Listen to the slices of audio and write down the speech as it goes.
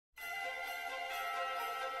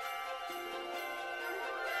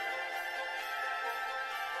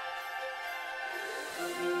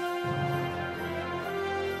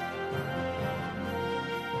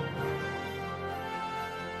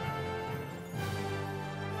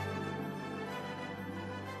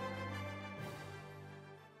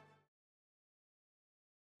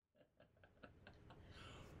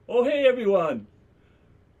Oh, hey, everyone.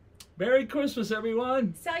 Merry Christmas,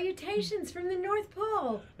 everyone. Salutations from the North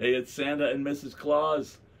Pole. Hey, it's Santa and Mrs.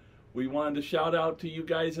 Claus. We wanted to shout out to you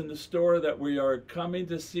guys in the store that we are coming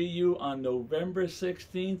to see you on November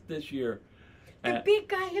 16th this year. The big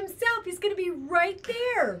guy himself, he's going to be right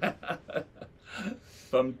there.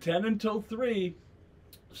 From 10 until 3.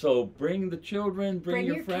 So bring the children, bring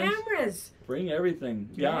your friends. Cameras. Bring everything.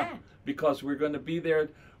 Yeah. Because we're going to be there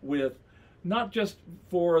with not just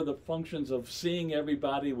for the functions of seeing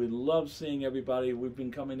everybody. We love seeing everybody. We've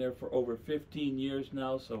been coming there for over 15 years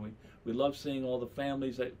now, so we love seeing all the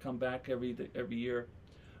families that come back every year.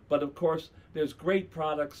 But of course, there's great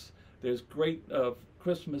products. There's great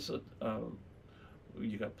Christmas.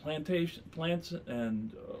 You got plants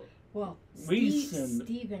and well, wreaths and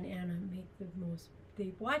Steve and Anna make the most.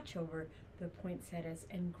 They watch over the poinsettias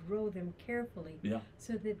and grow them carefully. Yeah.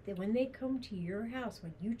 So that when they come to your house,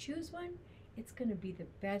 when you choose one, it's going to be the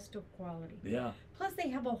best of quality. Yeah. Plus, they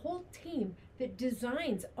have a whole team that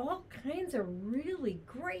designs all kinds of really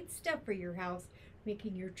great stuff for your house,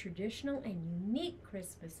 making your traditional and unique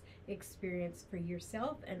Christmas experience for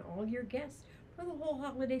yourself and all your guests for the whole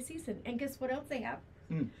holiday season. And guess what else they have?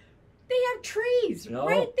 They have trees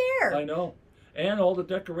right there. I know. And all the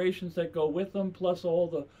decorations that go with them, plus all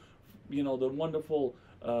the, the wonderful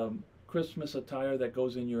Christmas attire that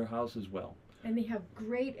goes in your house as well. And they have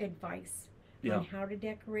great advice on how to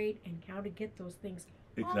decorate and how to get those things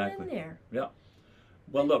all in there. Yeah.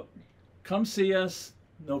 Well, look, come see us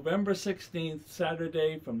November 16th,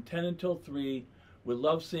 Saturday from 10 until 3. We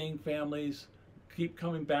love seeing families. Keep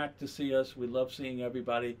coming back to see us. We love seeing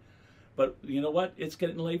everybody. But you know what? It's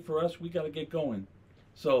getting late for us. We got to get going.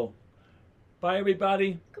 So, bye,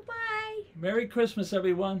 everybody. Goodbye. Merry Christmas,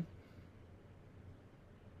 everyone.